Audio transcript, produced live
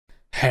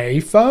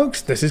Hey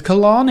folks, this is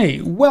Kalani.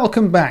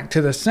 Welcome back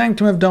to the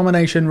Sanctum of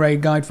Domination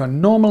raid guide for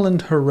normal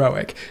and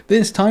heroic.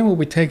 This time we'll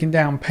be taking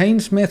down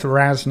Painsmith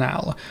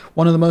Raznal.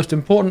 One of the most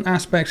important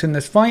aspects in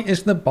this fight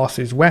is the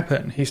boss's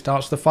weapon. He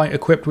starts the fight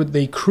equipped with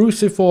the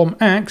cruciform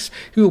axe.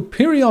 He will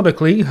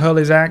periodically hurl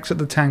his axe at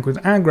the tank with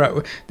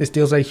aggro. This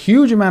deals a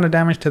huge amount of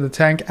damage to the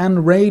tank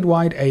and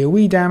raid-wide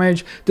AoE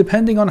damage,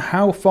 depending on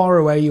how far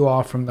away you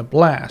are from the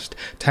blast.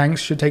 Tanks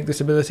should take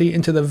this ability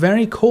into the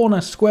very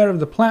corner square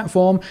of the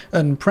platform,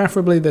 and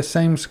preferably the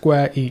same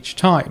square each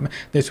time.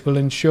 This will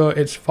ensure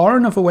it's far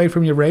enough away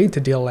from your raid to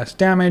deal less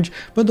damage,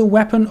 but the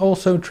weapon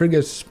also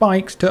triggers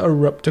spikes to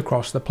erupt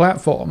across the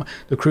platform.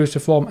 The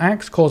cruciform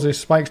axe causes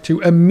spikes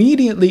to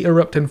immediately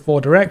erupt in 4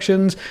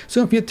 directions,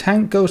 so if your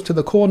tank goes to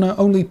the corner,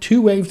 only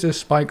 2 waves of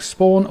spikes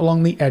spawn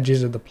along the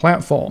edges of the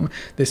platform.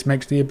 This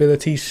makes the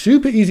ability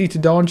super easy to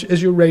dodge,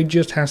 as your raid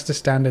just has to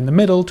stand in the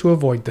middle to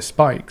avoid the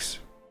spikes.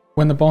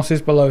 When the boss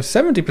is below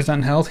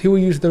 70% health, he will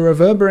use the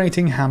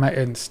reverberating hammer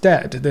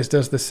instead. This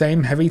does the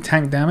same heavy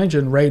tank damage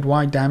and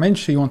raid-wide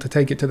damage, so you want to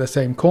take it to the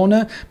same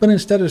corner, but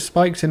instead of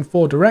spikes in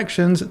 4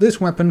 directions,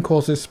 this weapon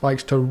causes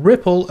spikes to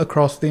ripple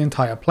across the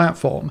entire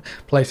platform.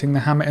 Placing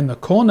the hammer in the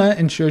corner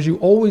ensures you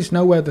always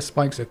know where the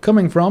spikes are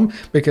coming from,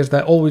 because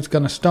they're always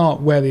going to start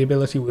where the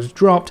ability was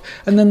dropped,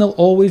 and then they'll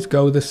always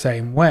go the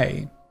same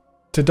way.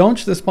 To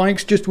dodge the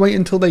spikes, just wait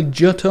until they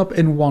jut up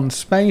in one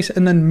space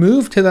and then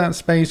move to that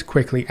space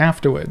quickly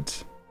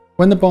afterwards.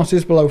 When the boss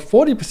is below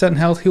 40%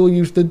 health, he will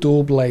use the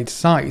dual blade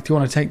scythe. You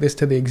want to take this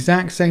to the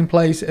exact same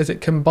place, as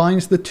it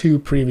combines the 2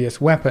 previous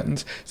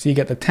weapons. So you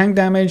get the tank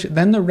damage,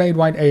 then the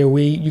raid-wide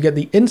AoE, you get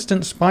the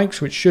instant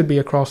spikes, which should be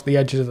across the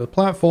edges of the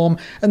platform,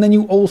 and then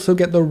you also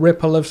get the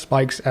ripple of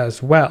spikes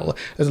as well.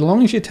 As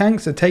long as your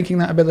tanks are taking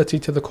that ability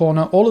to the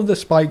corner, all of the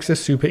spikes are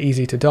super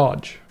easy to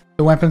dodge.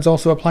 The weapons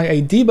also apply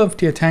a debuff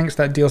to your tanks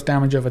that deals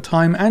damage over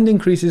time and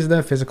increases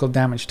their physical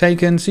damage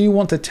taken, so you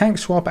want to tank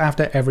swap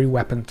after every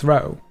weapon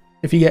throw.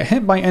 If you get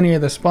hit by any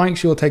of the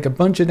spikes, you'll take a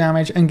bunch of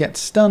damage and get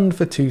stunned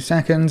for 2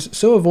 seconds,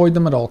 so avoid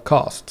them at all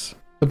costs.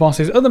 The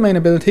boss's other main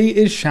ability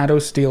is Shadow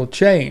Steel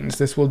Chains.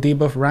 This will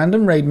debuff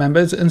random raid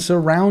members and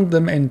surround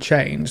them in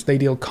chains. They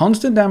deal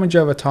constant damage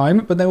over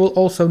time, but they will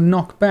also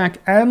knock back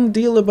and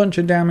deal a bunch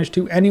of damage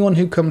to anyone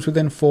who comes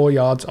within 4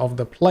 yards of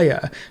the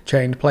player.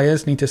 Chained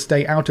players need to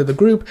stay out of the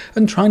group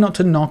and try not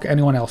to knock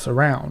anyone else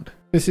around.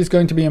 This is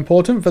going to be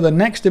important for the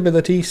next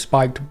ability,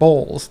 Spiked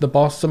Balls. The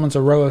boss summons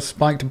a row of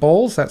spiked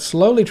balls that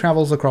slowly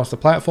travels across the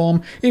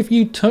platform. If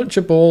you touch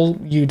a ball,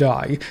 you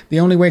die. The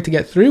only way to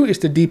get through is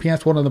to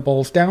DPS one of the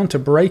balls down to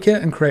break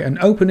it and create an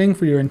opening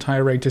for your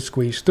entire raid to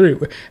squeeze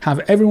through.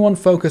 Have everyone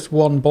focus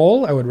one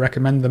ball. I would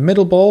recommend the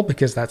middle ball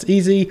because that's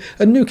easy,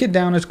 and nuke it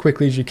down as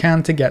quickly as you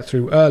can to get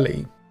through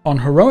early. On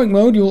heroic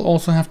mode, you will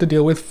also have to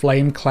deal with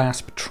flame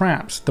clasp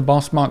traps. The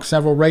boss marks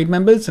several raid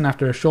members, and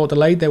after a short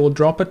delay they will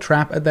drop a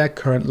trap at their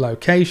current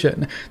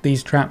location.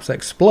 These traps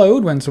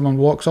explode when someone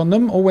walks on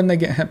them or when they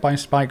get hit by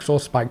spikes or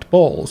spiked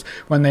balls.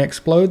 When they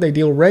explode, they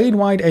deal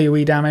raid-wide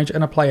AoE damage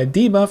and apply a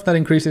debuff that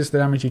increases the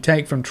damage you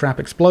take from trap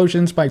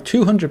explosions by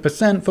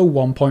 200% for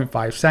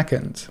 1.5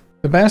 seconds.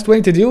 The best way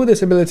to deal with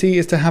this ability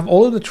is to have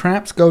all of the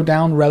traps go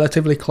down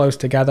relatively close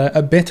together,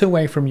 a bit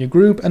away from your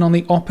group and on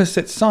the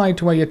opposite side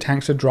to where your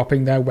tanks are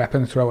dropping their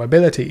weapon throw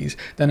abilities.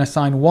 Then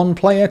assign one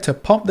player to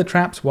pop the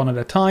traps one at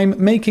a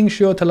time, making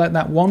sure to let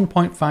that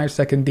 1.5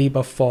 second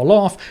debuff fall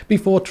off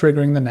before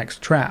triggering the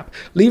next trap.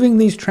 Leaving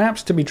these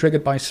traps to be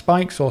triggered by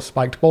spikes or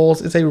spiked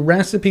balls is a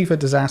recipe for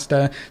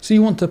disaster, so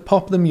you want to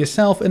pop them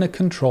yourself in a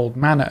controlled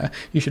manner.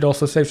 You should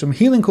also save some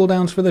healing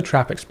cooldowns for the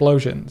trap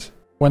explosions.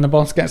 When the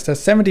boss gets to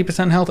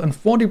 70% health and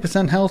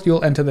 40% health,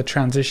 you'll enter the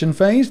transition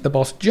phase. The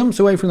boss jumps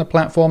away from the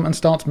platform and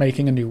starts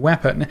making a new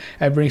weapon.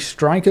 Every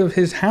strike of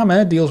his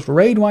hammer deals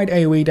raid-wide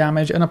AoE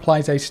damage and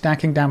applies a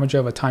stacking damage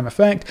over time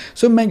effect,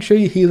 so make sure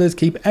your healers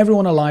keep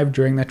everyone alive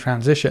during their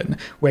transition.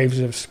 Waves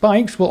of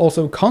spikes will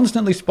also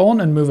constantly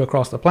spawn and move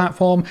across the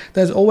platform.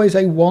 There's always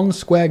a 1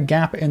 square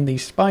gap in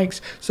these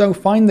spikes, so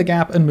find the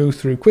gap and move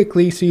through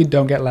quickly so you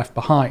don't get left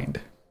behind.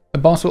 The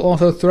boss will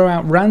also throw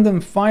out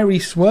random fiery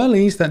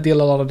swirlies that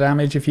deal a lot of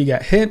damage if you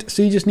get hit,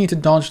 so you just need to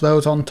dodge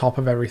those on top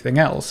of everything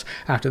else.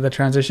 After the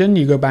transition,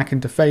 you go back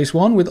into phase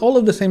 1 with all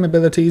of the same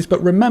abilities,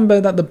 but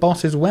remember that the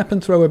boss's weapon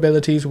throw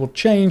abilities will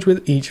change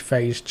with each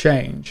phase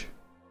change.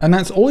 And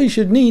that's all you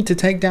should need to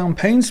take down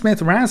Painsmith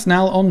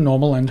Raznal on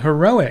normal and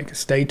heroic.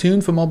 Stay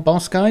tuned for more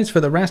boss guides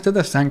for the rest of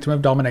the Sanctum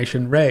of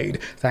Domination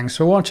raid. Thanks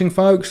for watching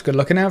folks, good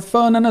luck and have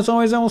fun, and as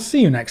always I will see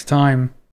you next time.